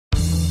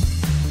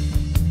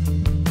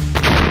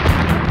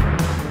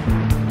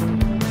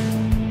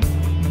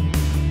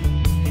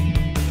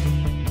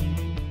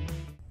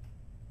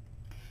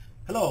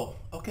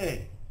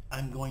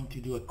to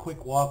do a quick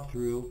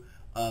walkthrough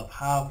of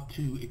how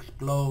to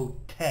explode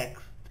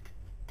text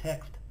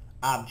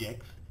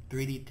objects,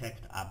 3D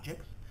text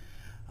objects,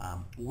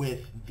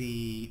 with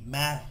the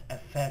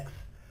MassFX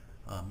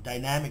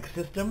dynamic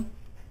system.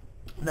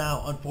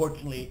 Now,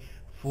 unfortunately,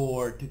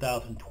 for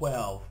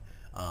 2012,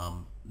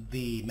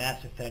 the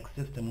MassFX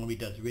system only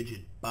does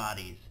rigid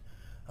bodies,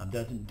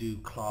 doesn't do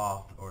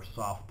cloth or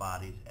soft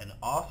bodies, and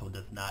also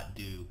does not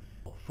do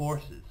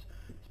forces,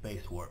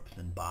 space warps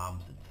and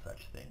bombs and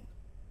such things.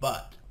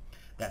 But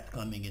that's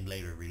coming in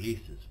later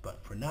releases.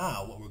 But for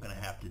now, what we're going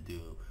to have to do,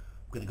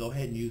 we're going to go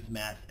ahead and use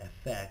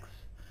MassFX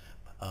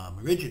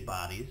rigid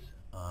bodies,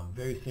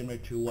 very similar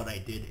to what I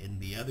did in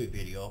the other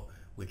video,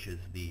 which is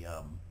the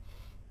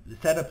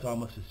setup's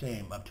almost the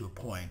same up to a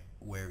point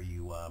where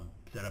you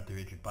set up the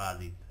rigid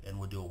bodies, and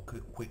we'll do a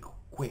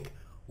quick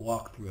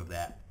walkthrough of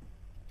that.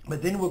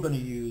 But then we're going to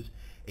use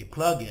a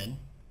plugin,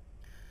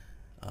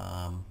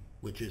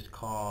 which is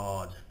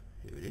called,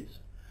 here it is,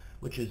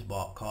 which is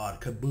called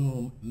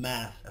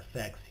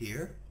KaBoom-MassFX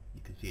here.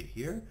 You can see it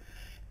here.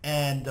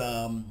 And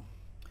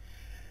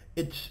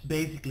it's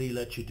basically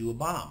lets you do a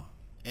bomb.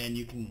 And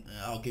you can,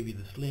 I'll give you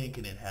this link,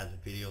 and it has a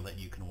video that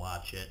you can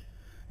watch it.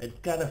 It's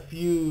got a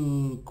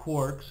few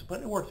quirks,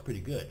 but it works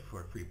pretty good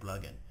for a free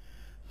plugin.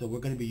 So we're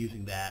going to be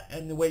using that.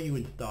 And the way you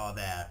install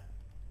that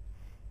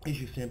is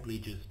you simply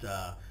just,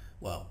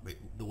 well,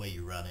 the way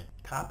you run it,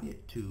 copy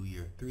it to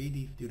your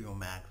 3D Studio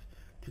Max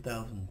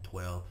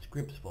 2012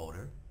 scripts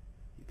folder.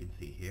 You can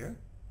see here,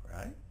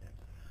 right?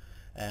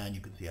 And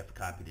you can see I've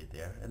copied it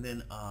there. And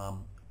then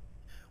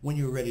when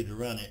you're ready to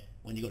run it,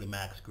 when you go to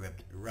Max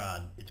Script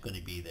Run, it's going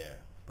to be there.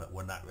 But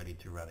we're not ready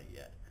to run it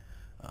yet.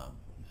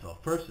 So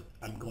first,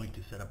 I'm going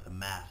to set up the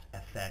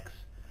MassFX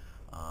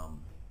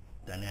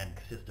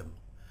dynamic system.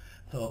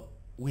 So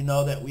we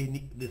know that we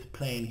need, this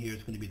plane here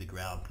is going to be the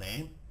ground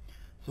plane.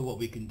 So what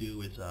we can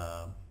do is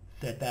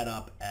set that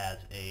up as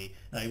a,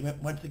 now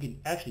once again,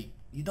 actually,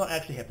 you don't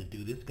actually have to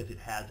do this because it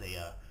has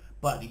a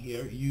button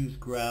here, use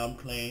ground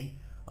plane,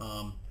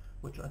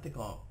 which I think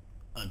I'll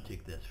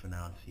untick this for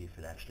now and see if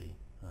it actually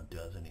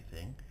does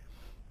anything.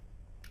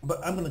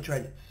 But I'm going to try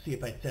to see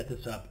if I set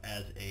this up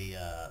as a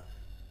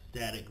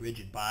static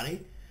rigid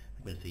body.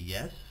 I'm going to say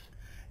yes.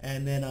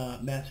 And then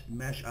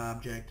mesh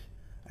object,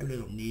 I really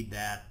don't need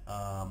that.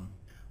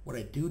 What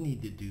I do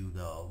need to do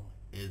though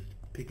is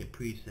pick a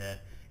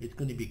preset. It's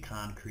going to be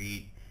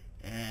concrete,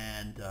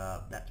 and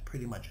that's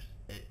pretty much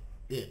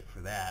it for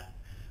that.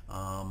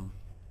 And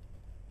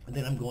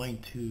then I'm going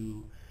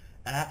to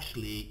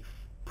actually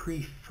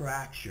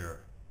pre-fracture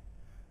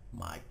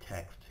my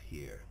text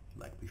here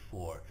like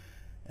before.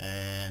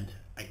 And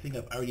I think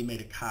I've already made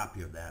a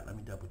copy of that. Let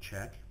me double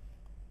check.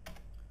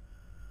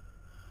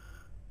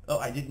 Oh,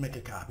 I did make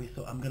a copy,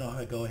 so I'm going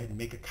to go ahead and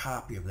make a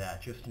copy of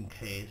that just in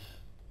case.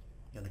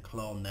 I'm going to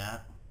clone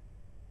that.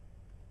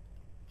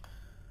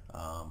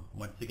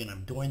 Once again,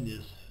 I'm doing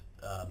this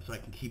so I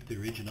can keep the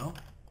original.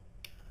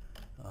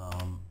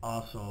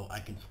 Also, I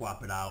can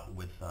swap it out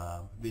with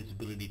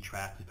visibility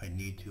tracks if I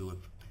need to,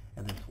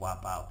 and then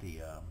swap out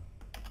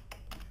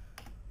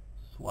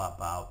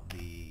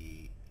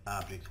the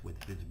objects with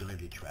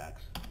visibility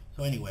tracks.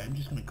 So anyway, I'm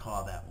just going to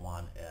call that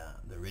one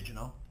the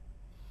original,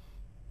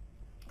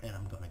 and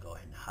I'm going to go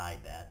ahead and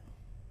hide that.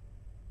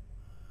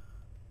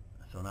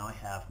 So now I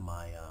have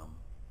my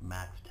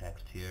max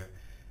text here,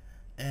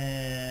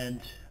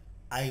 and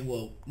I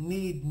will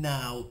need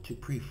now to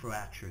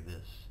pre-fracture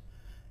this,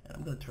 and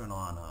I'm going to turn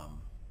on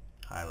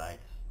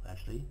highlights.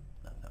 Actually,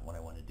 that's not what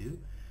I want to do.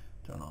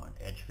 Turn on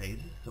edge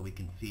phases so we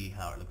can see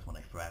how it looks when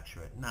I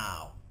fracture it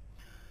now.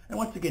 And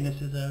once again,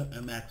 this is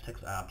a max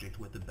text object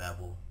with the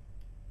bevel,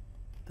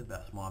 the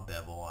small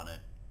bevel on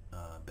it,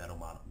 bevel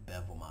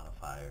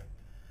modifier.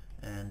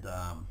 And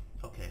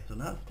okay, so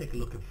now let's take a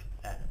look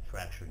at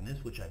fracturing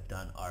this, which I've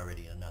done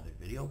already in another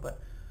video,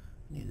 but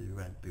I need to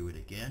run through it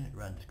again.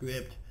 Run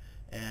script,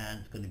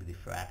 and it's going to be the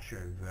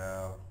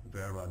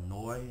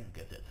FractureVoronoi. I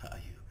guess that's how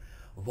you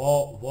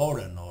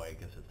Voronoi. I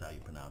guess that's how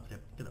you pronounce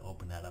it. I'm going to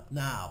open that up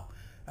now.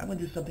 I'm going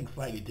to do something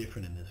slightly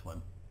different in this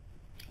one.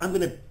 I'm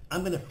going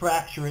to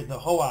fracture it, the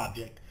whole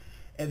object,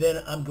 and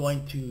then I'm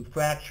going to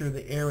fracture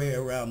the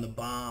area around the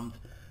bombs,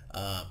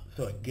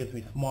 so it gives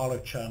me smaller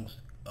chunks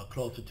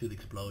closer to the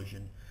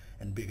explosion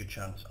and bigger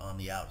chunks on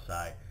the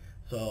outside.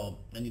 So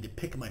I need to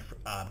pick my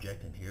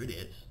object, and here it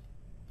is.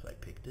 So I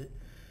picked it.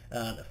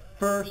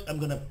 First, I'm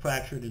going to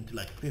fracture it into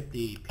like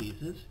 50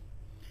 pieces,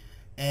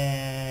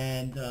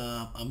 and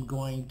I'm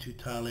going to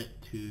tell it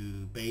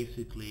to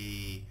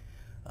basically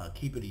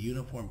keep it a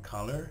uniform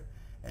color,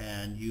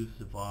 and use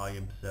the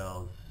volume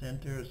cells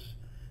centers,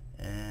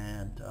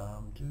 and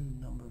do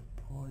number of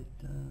points.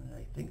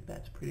 I think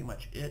that's pretty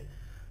much it.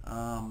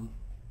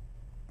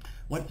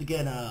 Once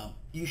again,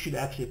 you should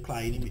actually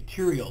apply any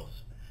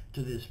materials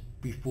to this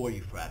before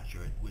you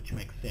fracture it, which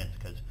makes sense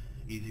because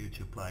it's easier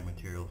to apply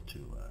materials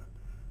to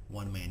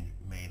one main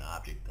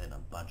object than a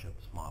bunch of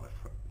smaller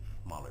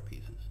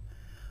pieces.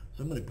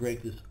 So I'm going to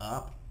break this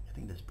up. I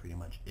think that's pretty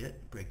much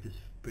it. Break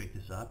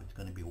this up. It's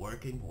going to be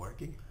working.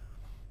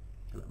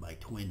 Let my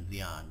twin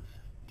Xeons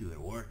do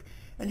their work.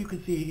 And you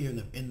can see here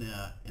in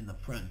the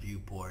front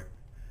viewport,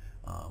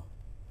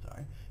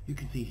 sorry, you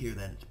can see here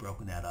that it's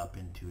broken that up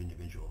into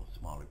individual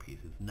smaller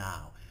pieces.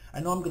 Now, I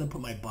know I'm going to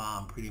put my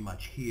bomb pretty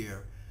much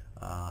here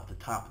at the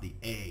top of the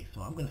A,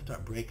 so I'm going to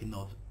start breaking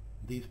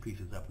these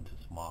pieces up into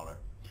smaller.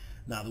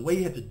 Now, the way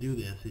you have to do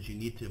this is you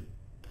need to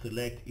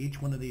select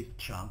each one of these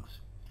chunks,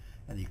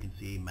 and you can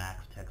see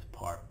max text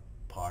part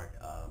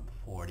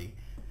 40,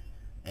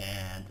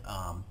 and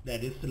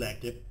that is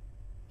selected.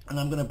 And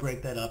I'm going to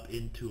break that up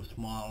into a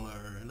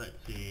smaller, let's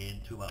say,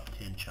 into about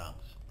 10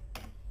 chunks.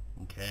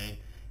 Okay,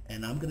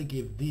 and I'm going to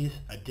give these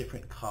a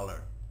different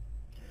color,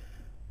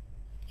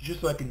 just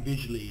so I can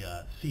visually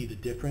see the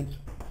difference.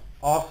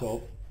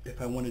 Also,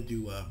 if I want to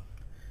do a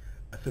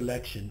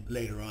selection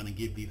later on and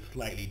give these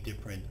slightly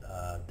different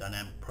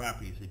dynamic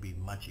properties, it'd be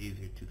much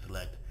easier to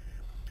select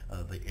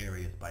the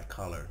areas by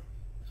color.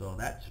 So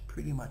that's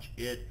pretty much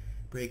it.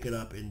 Break it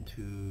up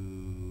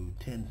into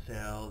 10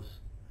 cells,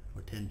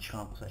 or 10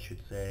 chunks I should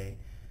say.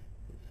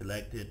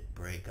 Select it,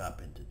 break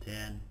up into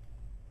 10,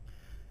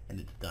 and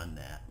it's done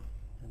that.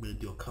 I'm going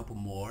to do a couple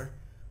more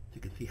so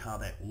you can see how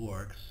that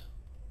works,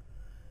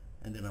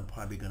 and then I'm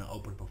probably going to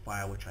open up a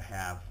file which I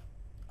have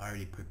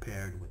already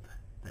prepared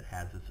that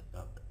has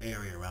this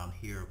area around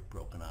here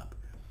broken up,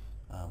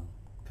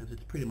 because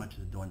it's pretty much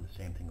doing the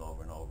same thing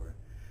over and over.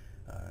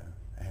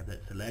 I have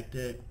that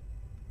selected.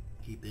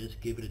 Keep this,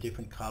 give it a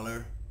different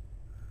color,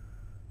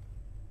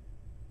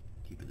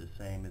 keep it the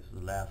same as the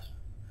last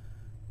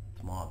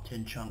small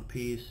 10 chunk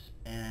piece,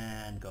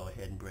 and go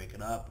ahead and break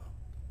it up,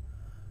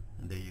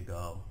 and there you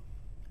go.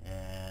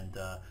 And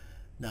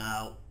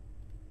now,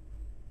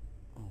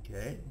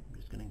 okay, I'm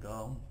just going to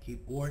go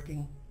keep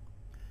working,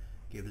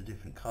 give it a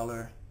different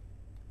color.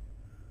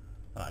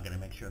 I got to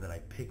make sure that I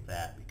pick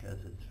that, because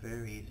it's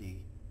very easy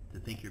to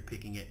think you're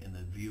picking it in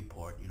the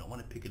viewport. You don't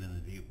want to pick it in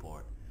the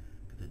viewport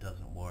because it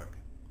doesn't work.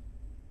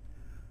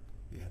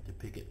 You have to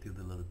pick it through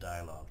the little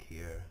dialog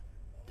here.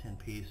 10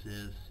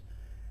 pieces,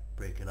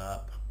 break it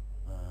up.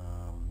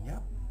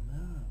 Yep,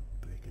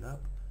 break it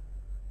up.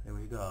 There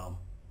we go.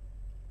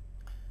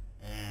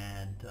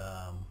 And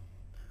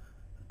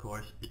of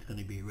course, it's going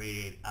to be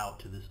radiated out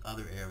to this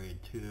other area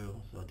too.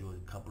 So I'll do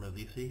a couple of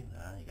these. See,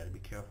 you got to be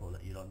careful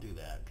that you don't do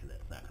that, because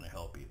that's not going to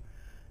help you.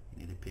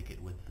 You need to pick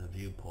it with the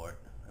viewport.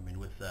 I mean,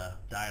 with the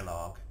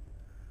dialog.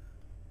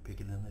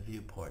 Pick it in the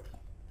viewport.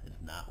 It's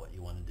not what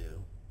you want to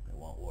do. It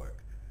won't work.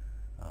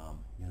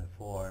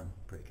 Uniform,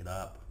 break it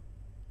up,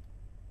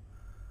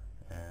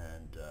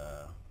 and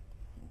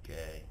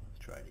okay, let's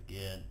try it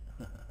again.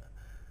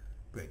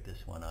 Break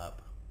this one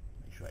up,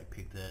 make sure I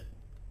picked it,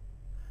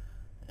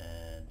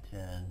 and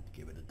 10,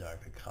 give it a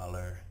darker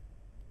color,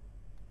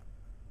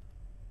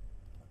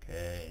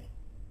 okay,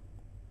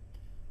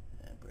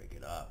 and break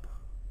it up,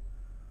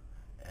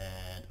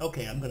 and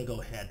okay, I'm going to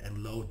go ahead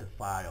and load the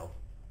file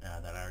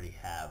that I already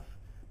have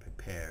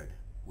prepared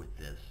with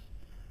this.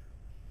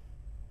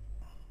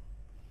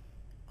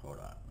 Hold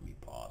on, let me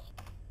pause.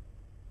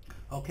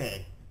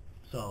 Okay,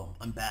 so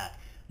I'm back.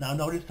 Now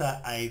notice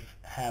that I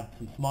have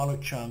some smaller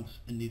chunks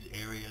in these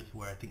areas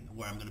where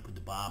I'm going to put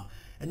the bomb.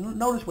 And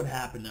notice what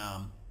happened.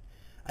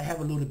 I have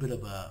a little bit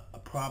of a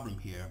problem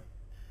here.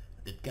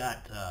 It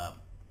got,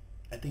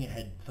 I think it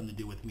had something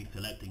to do with me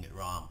selecting it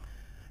wrong.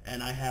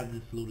 And I have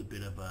this little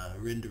bit of a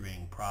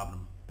rendering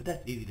problem, but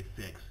that's easy to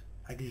fix.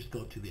 I can just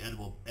go to the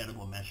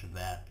editable mesh of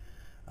that,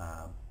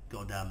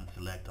 go down and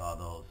select all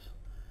those.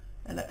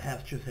 And that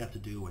just has to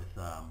do with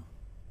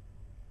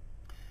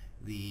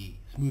the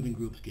smoothing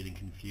groups getting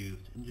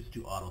confused, and just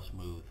do auto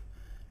smooth,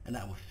 and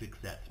that will fix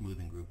that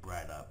smoothing group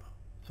right up.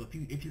 So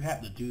if you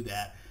happen to do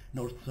that,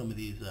 notice some of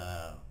these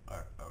are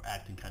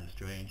acting kind of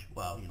strange.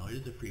 Well, you know, it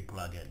is a free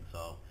plugin,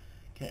 so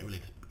can't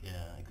really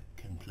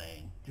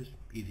complain. Just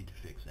easy to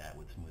fix that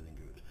with smoothing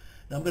groups.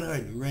 Now I'm going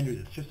to render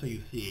this just so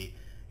you see.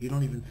 You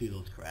don't even see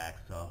those cracks.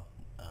 So,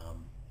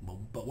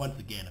 but once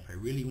again, if I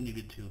really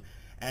needed to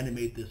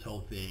animate this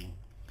whole thing,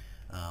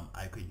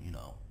 I could,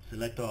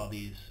 select all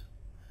these,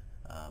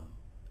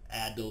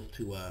 add those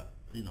to a,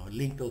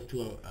 link those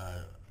to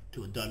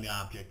a dummy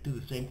object. Do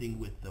the same thing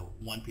with the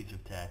one piece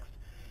of text.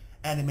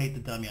 Animate the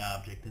dummy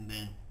object, and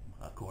then,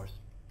 of course,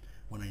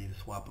 when I need to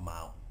swap them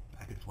out,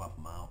 I could swap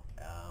them out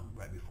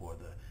right before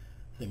the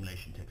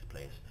simulation takes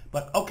place.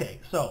 But okay,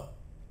 so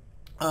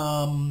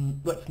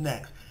what's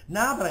next?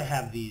 Now that I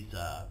have these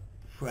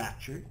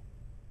fractured,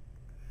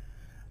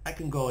 I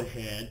can go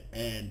ahead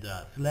and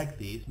select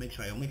these, make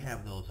sure I only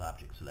have those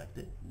objects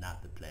selected,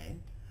 not the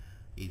plane.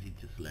 Easy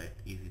to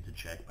select, easy to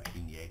check by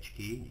hitting the H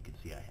key. You can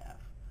see I have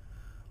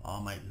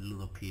all my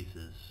little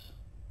pieces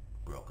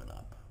broken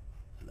up,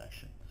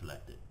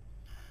 selected.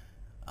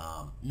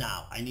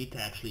 Now I need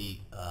to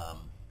actually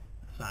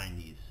assign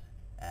these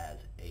as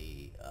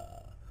a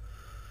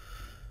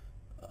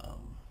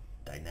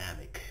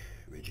dynamic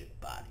rigid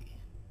body.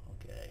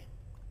 Okay.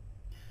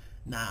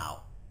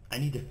 Now I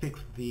need to fix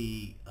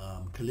the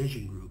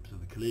collision groups, or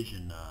the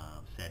collision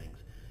settings.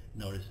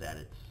 Notice that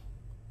it's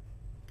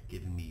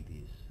giving me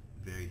these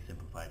very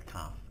simplified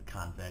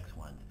convex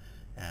ones,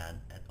 and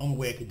the only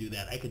way I could do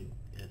that, I could,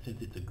 since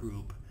it's a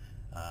group,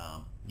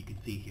 You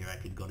can see here I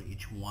can go to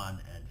each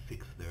one and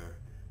fix their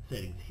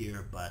settings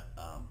here, but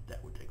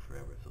that would take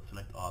forever. So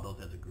select all those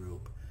as a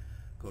group,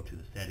 go to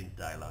the settings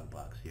dialog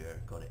box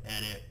here, go to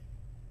edit,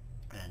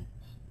 and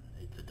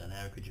it's a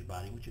dynamic rigid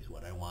body, which is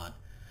what I want.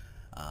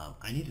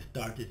 I need to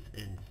start this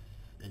in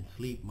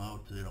sleep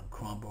mode so they don't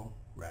crumble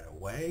right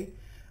away.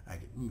 I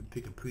can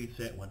pick a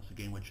preset once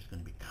again, which is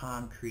going to be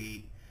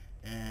concrete,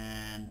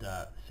 and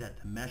set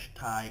the mesh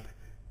type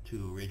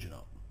to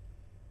original.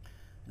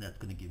 And that's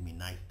going to give me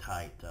nice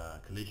tight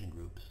collision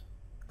groups,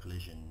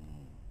 collision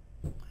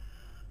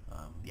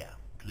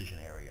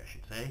area, I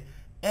should say.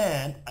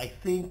 And I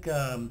think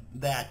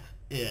that's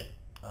it.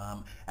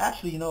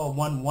 Actually, you know,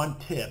 one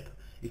tip,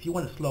 if you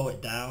want to slow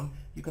it down,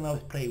 you can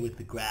always play with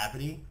the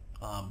gravity.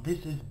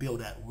 This is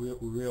built at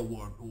real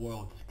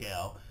world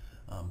scale,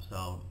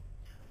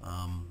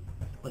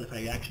 but if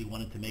I actually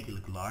wanted to make it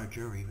look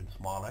larger or even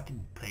smaller, I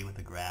can play with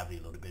the gravity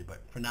a little bit,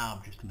 but for now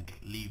I'm just going to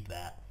leave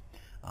that.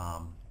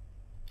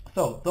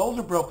 So those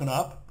are broken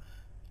up,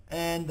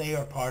 and they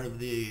are part of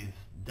the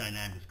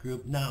dynamics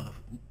group. Now the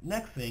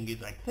next thing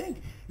is, I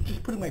think, it's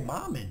just putting my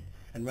bomb in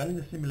and running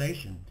the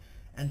simulation.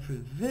 And for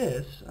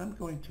this, I'm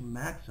going to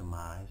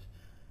maximize,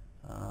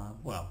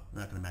 well, I'm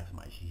not going to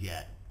maximize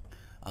yet.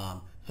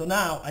 So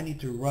now I need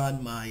to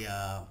run my,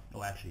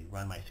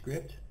 run my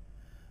script,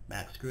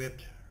 Max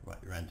script,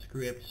 run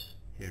scripts.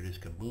 Here it is,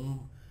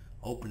 KaBoom.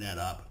 Open that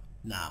up.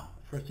 Now,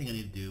 first thing I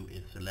need to do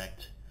is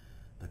select,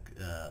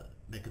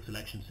 make a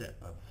selection set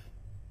of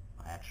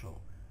my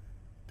actual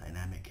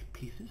dynamic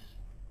pieces,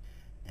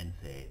 and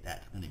say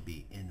that's going to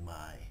be in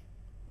my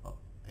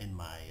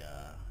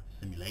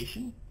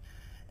simulation.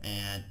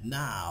 And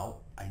now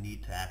I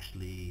need to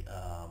actually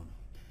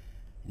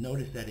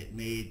notice that it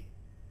made,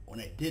 when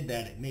I did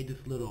that, it made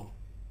this little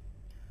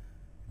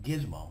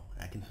gizmo.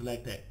 I can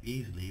select that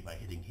easily by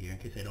hitting here in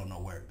case I don't know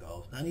where it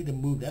goes. Now I need to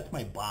move, that's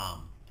my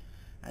bomb.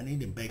 I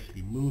need to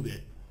basically move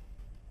it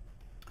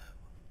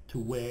to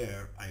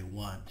where I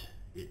want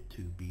it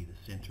to be the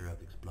center of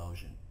the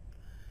explosion.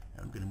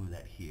 And I'm going to move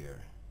that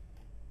here.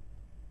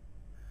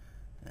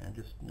 And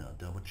just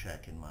double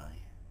check in my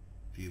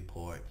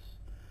viewports.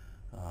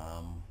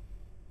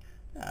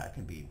 Yeah, I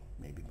can be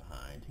maybe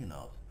behind, who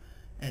knows.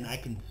 And I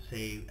can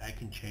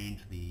change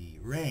the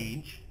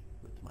range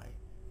with my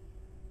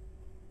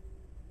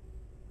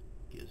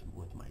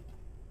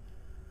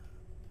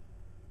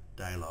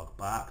dialog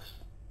box,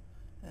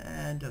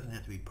 and doesn't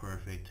have to be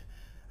perfect.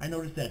 I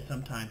noticed that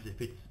sometimes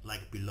if it's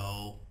like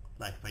below,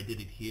 like if I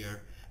did it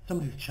here, some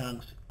of these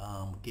chunks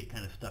get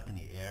kind of stuck in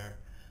the air.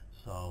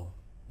 So,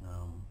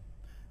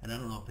 and I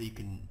don't know if you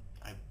can,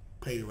 I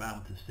played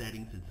around with the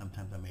settings, and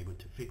sometimes I'm able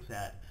to fix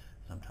that,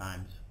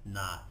 sometimes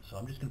not. So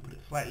I'm just going to put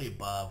it slightly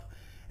above,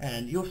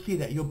 and you'll see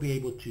that you'll be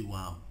able to,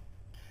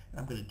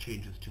 I'm going to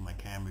change this to my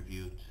camera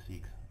view to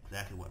see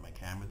exactly what my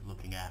camera is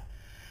looking at.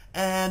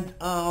 And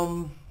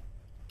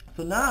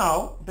so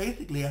now,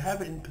 basically, I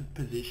have it in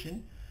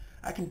position.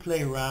 I can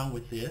play around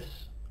with this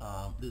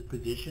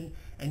position,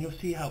 and you'll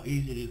see how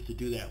easy it is to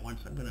do that.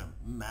 Once I'm going to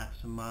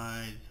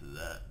maximize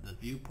the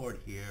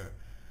viewport here,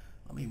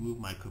 let me move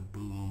my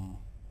KaBoom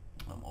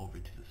over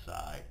to the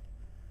side.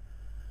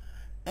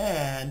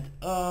 And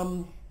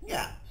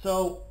yeah,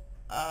 so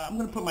I'm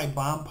going to put my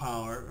bomb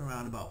power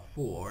around about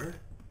 4.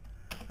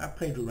 I've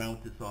played around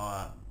with this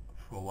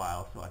for a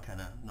while, so I kind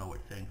of know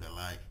what things are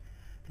like.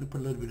 I'm going to put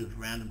a little bit of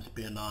random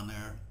spin on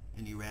there,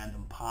 any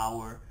random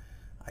power.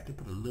 I could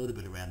put a little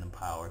bit of random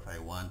power if I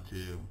want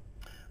to.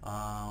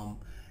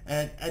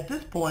 And at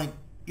this point,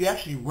 you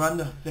actually run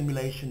the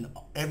simulation,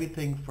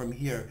 everything from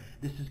here.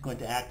 This is going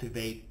to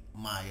activate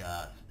my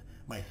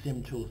my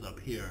sim tools up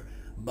here.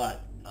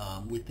 But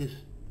with this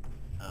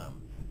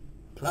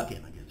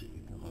plugin, I guess you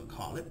can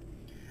call it,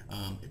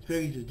 it's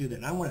very easy to do that.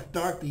 And I want to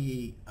start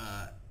the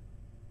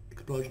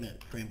explosion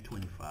at frame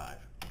 25.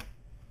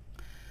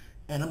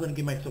 And I'm going to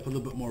give myself a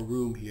little bit more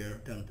room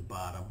here down at the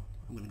bottom.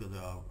 I'm going to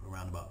go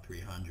around about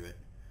 300,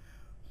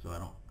 so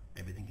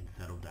everything can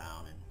settle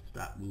down and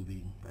stop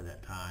moving by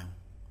that time.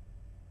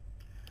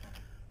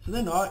 So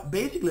then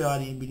basically all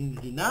we need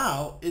to do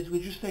now is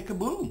we just say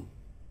KaBoom,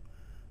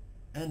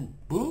 and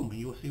boom, and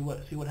you'll see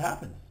what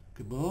happens.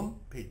 KaBoom,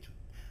 page,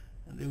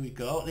 and there we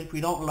go. If we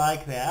don't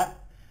like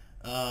that,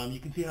 you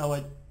can see how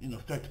it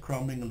starts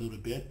crumbling a little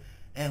bit,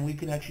 and we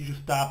can actually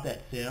just stop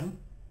that sim,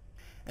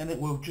 and it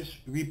will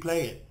just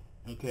replay it.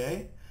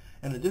 Okay,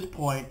 and at this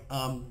point,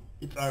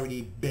 it's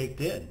already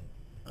baked in.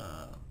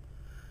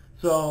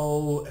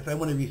 So if I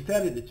want to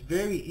reset it, it's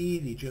very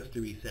easy just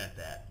to reset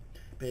that.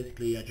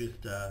 Basically, I just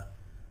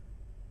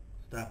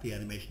stop the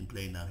animation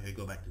play now. Here,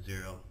 go back to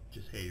 0.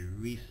 Just say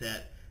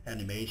reset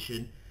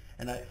animation.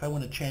 And if I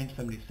want to change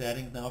some of these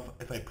settings now,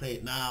 if I play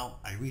it now,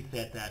 I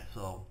reset that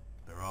so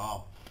they're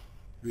all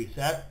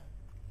reset.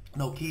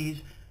 No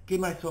keys. Give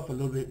myself a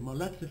little bit more.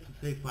 Let's just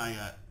say if I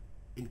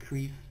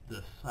increase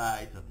the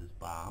size of this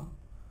bomb,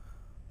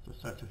 so it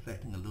starts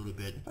affecting a little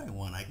bit. If I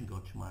want, I can go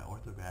to my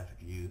orthographic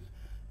views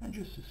and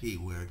just to see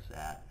where it's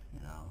at,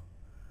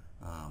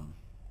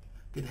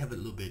 could have it a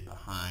little bit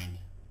behind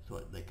so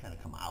they kind of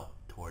come out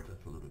towards us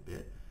a little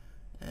bit.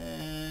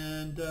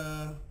 And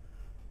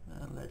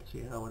let's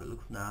see how it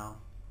looks now.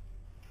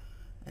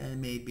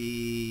 And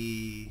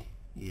maybe,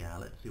 yeah,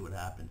 let's see what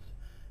happens.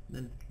 And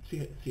then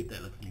see if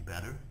that looks any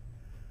better.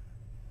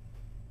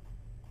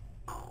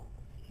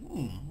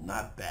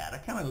 Not bad. I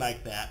kind of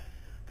like that.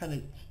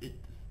 The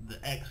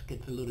X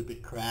gets a little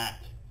bit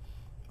cracked.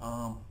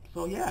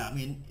 So yeah, I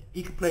mean,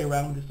 you can play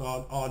around with this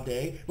all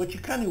day. But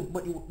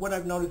what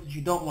I've noticed is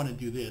you don't want to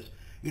do this.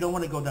 You don't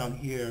want to go down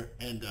here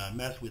and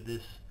mess with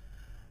this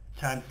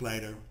time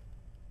slider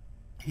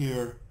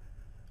here.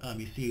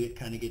 You see it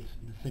kind of gets,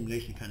 the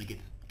simulation kind of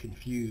gets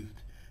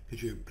confused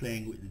because you're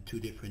playing with the two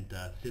different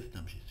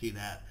systems. You see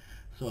that?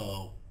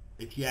 So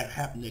if you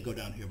happen to go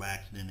down here by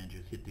accident and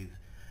just hit these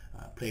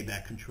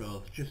playback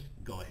controls, just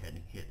go ahead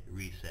and hit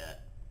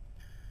reset.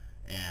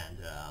 And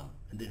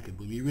then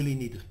KaBoom. You really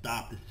need to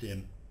stop the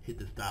sim, hit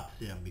the stop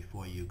sim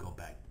before you go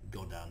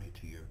down here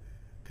to your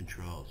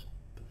controls.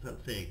 So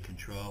let's say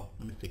control,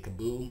 let me say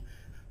KaBoom,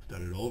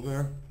 start it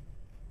over.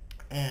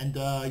 And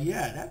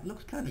yeah, that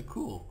looks kind of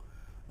cool.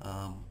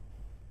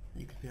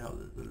 You can see how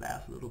the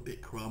last little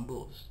bit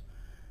crumbles.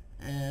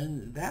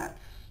 And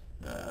that's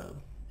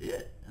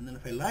it. And then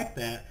if I like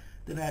that,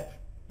 then I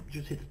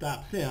just hit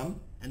stop sim,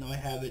 and now I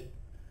have it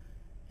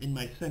in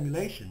my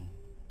simulation.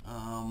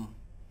 Kind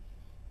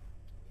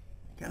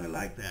of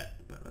like that.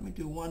 But let me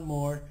do one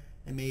more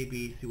and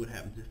maybe see what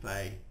happens if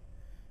I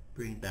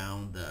bring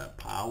down the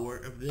power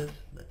of this.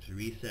 Let's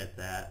reset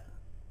that.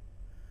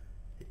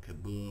 Hit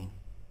KaBoom.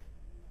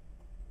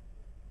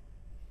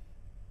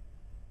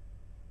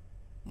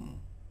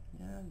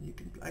 Yeah,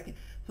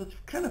 so it's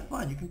kind of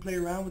fun. You can play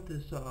around with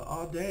this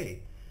all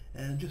day,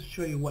 and just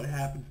show you what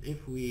happens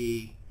if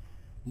we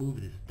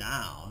move this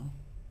down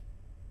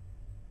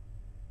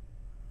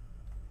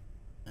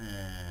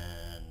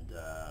and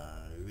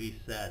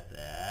reset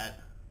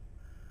that.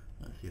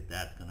 Let's see if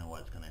that's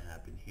what's gonna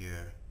happen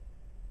here.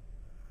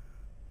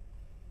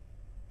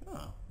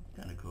 Oh,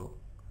 kind of cool.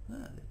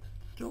 It's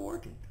still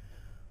working.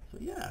 So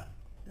yeah,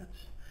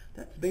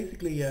 that's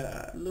basically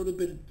a little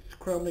bit of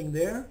crumbling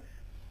there.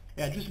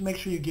 Yeah, just make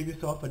sure you give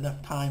yourself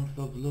enough time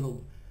for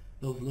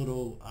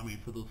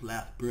for those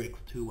last bricks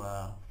to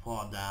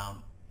fall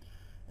down.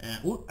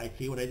 And whoop, I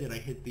see what I did. I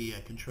hit the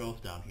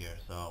controls down here,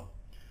 so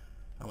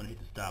I want to hit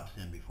the stop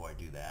sim before I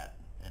do that.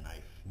 And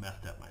I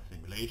messed up my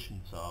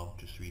simulation, so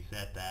just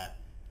reset that,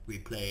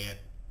 replay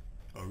it,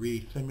 or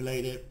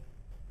re-simulate it.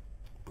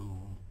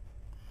 Boom.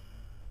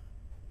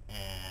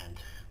 And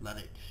let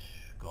it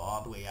go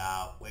all the way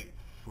out. Wait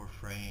for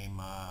frame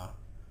a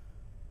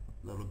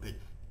little bit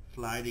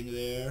sliding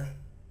there,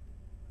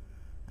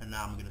 and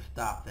now I'm going to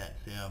stop that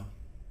sim,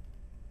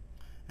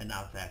 and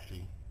now it's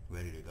actually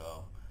ready to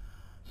go.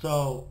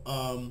 So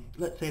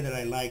let's say that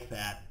I like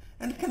that,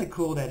 and it's kind of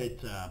cool that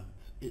it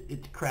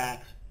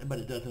cracks, but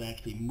it doesn't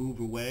actually move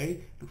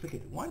away. Looks like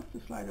it wants to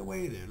slide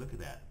away there. Look at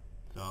that.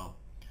 So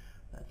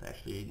that's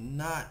actually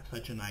not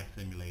such a nice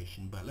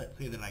simulation, but let's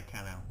say that I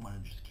kind of want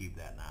to just keep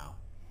that now.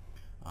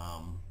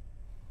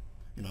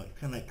 You know, it's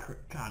kind of like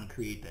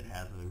concrete that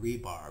has the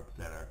rebarbs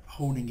that are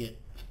holding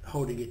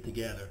it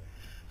together.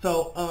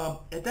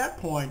 So at that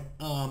point,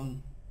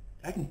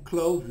 I can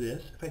close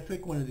this. If I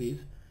click one of these,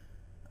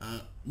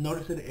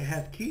 notice that it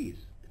has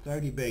keys. It's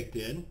already baked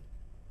in,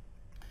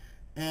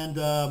 and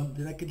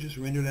then I can just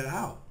render that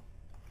out.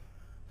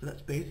 So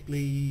that's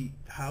basically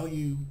how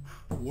you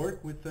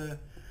work with the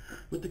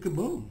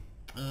KaBoom,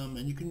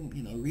 and you can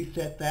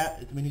reset that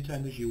as many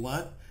times as you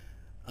want.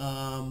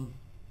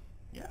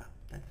 Yeah,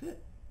 that's it.